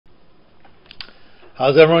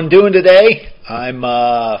How's everyone doing today? I'm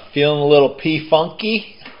feeling a little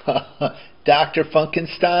P-funky. Dr.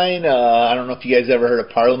 Funkenstein. I don't know if you guys ever heard of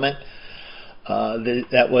Parliament.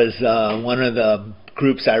 That was one of the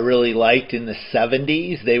groups I really liked in the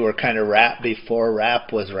 70s. They were kind of rap before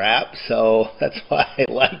rap was rap, so that's why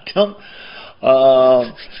I liked them.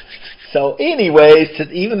 So anyways,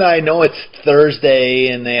 even though I know it's Thursday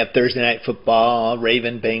and they have Thursday night football,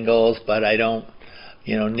 Raven Bengals, but I don't,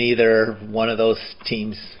 neither one of those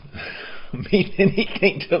teams mean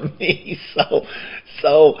anything to me.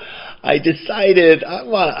 So I decided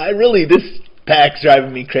this pack's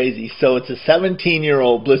driving me crazy. So it's a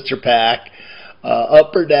 17-year-old blister pack,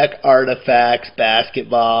 Upper Deck Artifacts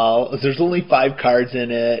basketball. There's only 5 cards in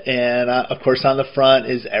it, and of course on the front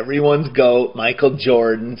is everyone's GOAT, Michael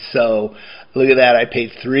Jordan. So look at that. I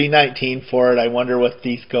paid $3.19 for it. I wonder what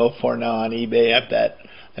these go for now on eBay. I bet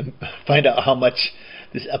find out how much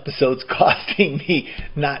this episode's costing me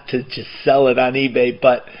not to just sell it on eBay.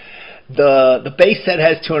 But the base set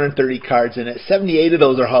has 230 cards in it. 78 of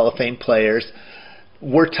those are Hall of Fame players.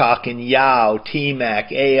 We're talking Yao,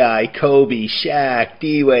 T-Mac, AI, Kobe, Shaq,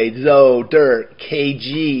 D-Wade, Zoe, Dirk,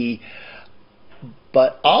 KG,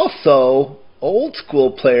 but also old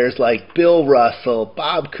school players like Bill Russell,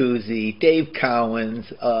 Bob Cousy, Dave Cowens,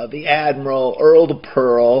 the Admiral, Earl the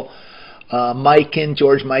Pearl, Mikan,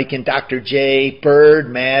 George Mikan, Dr. J, Bird,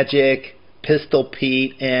 Magic, Pistol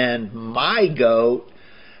Pete, and my GOAT,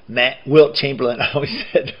 Wilt Chamberlain. I always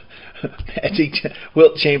said Magic,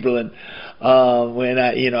 Wilt Chamberlain. When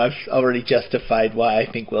I've already justified why I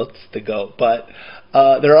think Wilt's the GOAT. But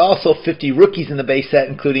there are also 50 rookies in the base set,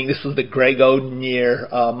 including, this was the Greg Oden year,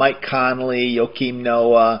 Mike Conley, Joakim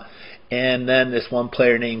Noah, and then this one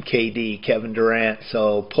player named KD, Kevin Durant.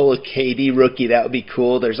 So pull a KD rookie, that would be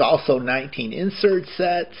cool. There's also 19 insert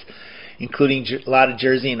sets, including a lot of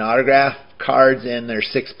jersey and autograph cards, and there's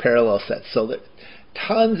 6 parallel sets. So there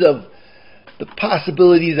tons of, the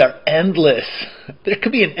possibilities are endless. There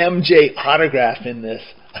could be an MJ autograph in this.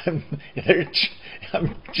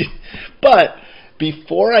 But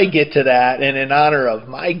before I get to that, and in honor of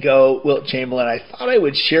my GOAT, Wilt Chamberlain, I thought I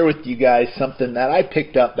would share with you guys something that I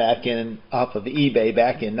picked up off of eBay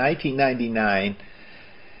back in 1999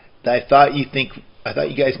 that I thought you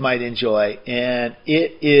guys might enjoy, and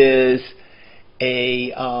it is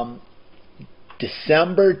a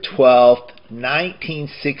December 12th,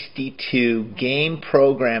 1962 game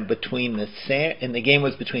program and the game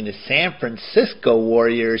was between the San Francisco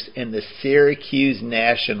Warriors and the Syracuse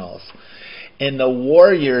Nationals. And the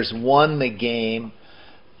Warriors won the game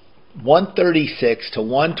 136 to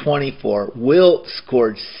 124. Wilt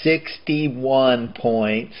scored 61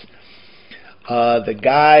 points. The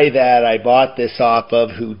guy that I bought this off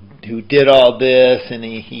of, who did all this, and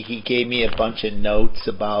he gave me a bunch of notes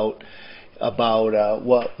about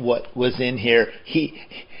what was in here.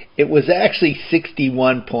 It was actually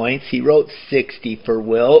 61 points. He wrote 60 for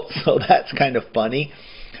Wilt, so that's kind of funny.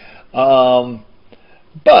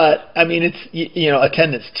 But I mean, it's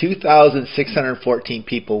attendance 2,614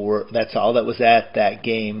 people that's all that was at that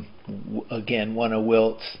game. Again, one of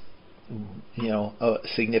Wilt's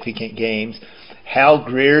significant games. Hal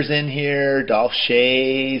Greer's in here, Dolph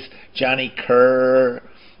Shays, Johnny Kerr,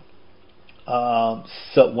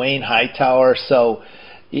 so Wayne Hightower. So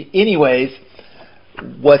anyways,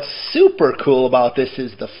 what's super cool about this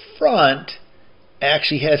is the front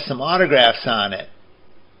actually has some autographs on it.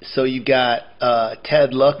 So you got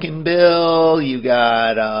Ted Luckenbill, you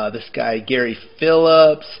got this guy Gary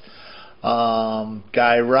Phillips,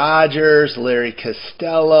 Guy Rogers, Larry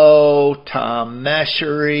Costello, Tom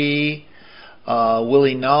Meschery,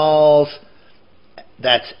 Willie Knowles.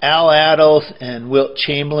 That's Al Attles and Wilt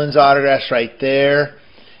Chamberlain's autographs right there.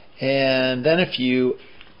 And then he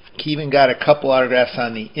even got a couple autographs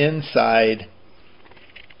on the inside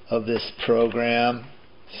of this program.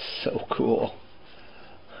 So cool.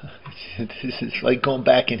 This is like going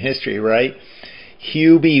back in history, right?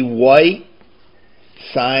 Hubie White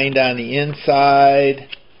signed on the inside.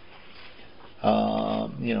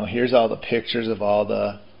 Here's all the pictures of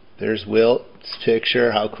there's Wilt's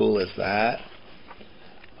picture. How cool is that?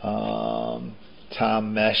 Tom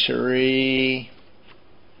Meschery,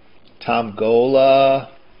 Tom Gola.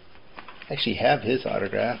 I actually have his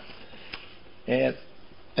autograph. And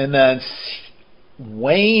then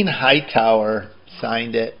Wayne Hightower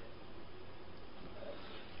signed it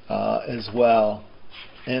as well.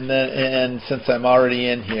 And since I'm already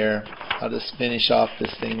in here, I'll just finish off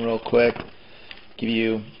this thing real quick.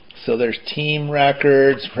 So there's team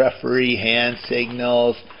records, referee hand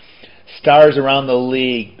signals, stars around the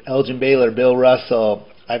league, Elgin Baylor, Bill Russell.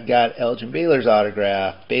 I've got Elgin Baylor's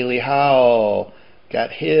autograph, Bailey Howell,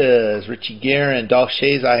 got his. Richie Guerin, Dolph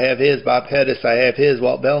Shays, I have his. Bob Pettis, I have his.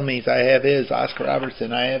 Walt Bellamy's, I have his. Oscar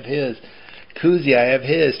Robertson, I have his. Cousy, I have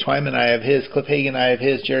his. Twyman, I have his. Cliff Hagan, I have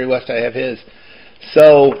his. Jerry West, I have his.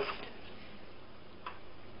 So,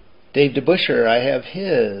 Dave DeBuscher, I have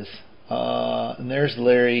his. And there's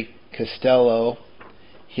Larry Costello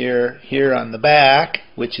here on the back,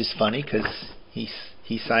 which is funny because he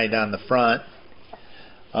signed on the front.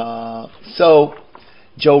 So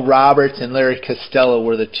Joe Roberts and Larry Costello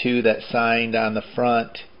were the two that signed on the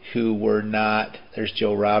front who were not. There's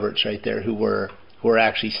Joe Roberts right there, who were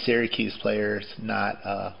actually Syracuse players, not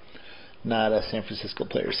San Francisco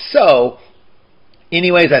players. So,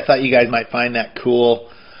 anyways, I thought you guys might find that cool.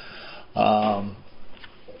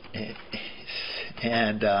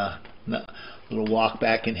 And a little walk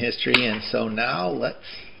back in history. And so now let's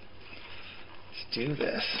do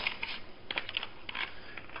this.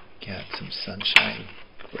 Got some sunshine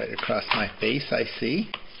right across my face, I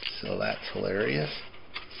see. So that's hilarious.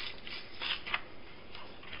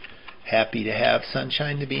 Happy to have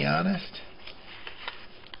sunshine, to be honest.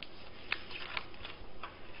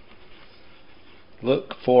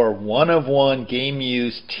 Look for 1-of-1 game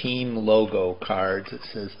used team logo cards. It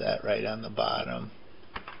says that right on the bottom.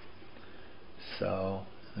 So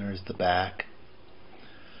there's the back.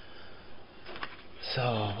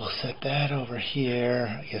 So we'll set that over here.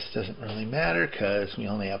 I guess it doesn't really matter because we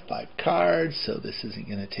only have 5 cards, so this isn't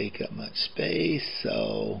going to take up much space.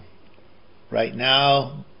 So right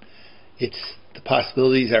now, the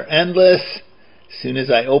possibilities are endless. As soon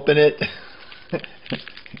as I open it,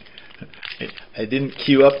 I didn't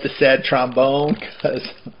cue up the sad trombone because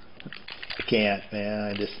I can't,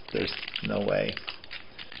 man. There's no way.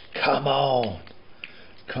 Come on,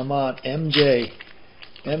 MJ.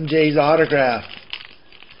 MJ's autograph.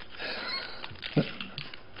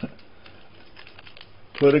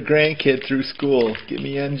 Put a grandkid through school. Give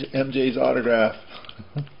me MJ's autograph.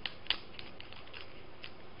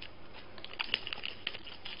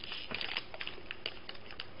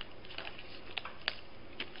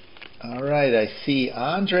 All right, I see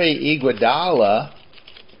Andre Iguodala.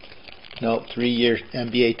 Nope, 3-year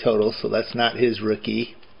NBA total, so that's not his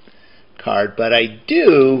rookie card. But I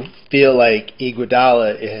do feel like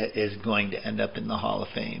Iguodala is going to end up in the Hall of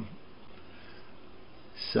Fame.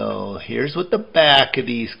 So here's what the back of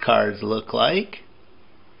these cards look like.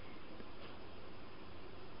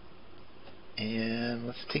 And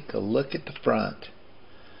let's take a look at the front.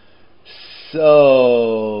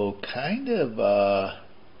 So, kind of, I'm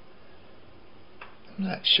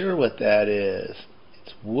not sure what that is.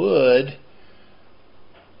 It's wood.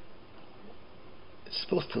 It's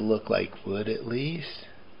supposed to look like wood at least.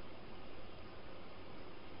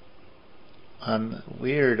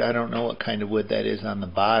 Weird, I don't know what kind of wood that is on the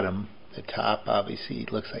bottom. The top obviously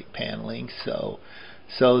looks like paneling. So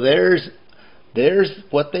there's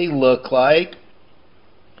what they look like.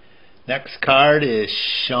 Next card is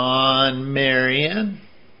Shawn Marion.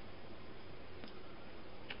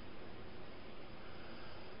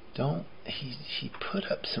 He put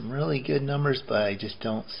up some really good numbers, but I just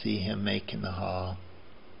don't see him making the Hall.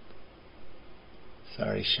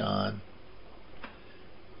 Sorry, Shawn.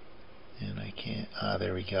 And I can't.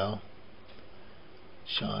 There we go.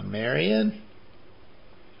 Shawn Marion.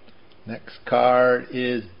 Next card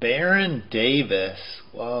is Baron Davis.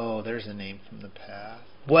 Whoa, there's a name from the past.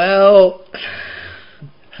 Well,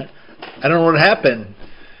 I don't know what happened.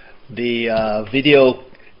 The video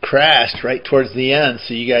crashed right towards the end,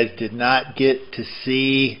 so you guys did not get to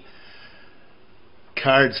see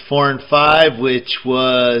cards 4 and 5, which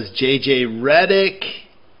was J.J. Redick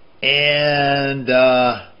and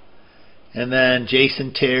then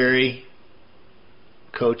Jason Terry,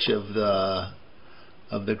 coach of the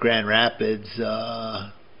Grand Rapids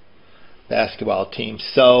basketball team.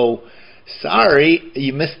 So sorry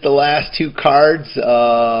you missed the last 2 cards.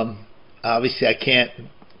 Obviously I can't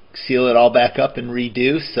seal it all back up and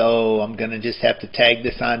redo, so I'm gonna just have to tag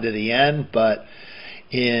this on to the end. But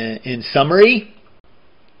in summary,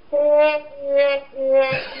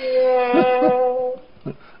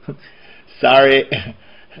 sorry,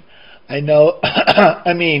 I know.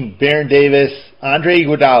 I mean, Baron Davis, Andre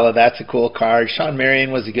Iguodala, that's a cool card. Shawn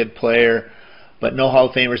Marion was a good player, but no Hall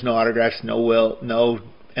of Famers, no autographs, no Wilt, no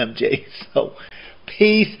MJ. So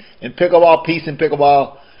peace and pickleball, peace and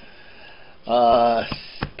pickleball.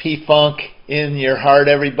 P-Funk in your heart,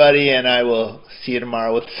 everybody, and I will see you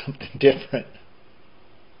tomorrow with something different.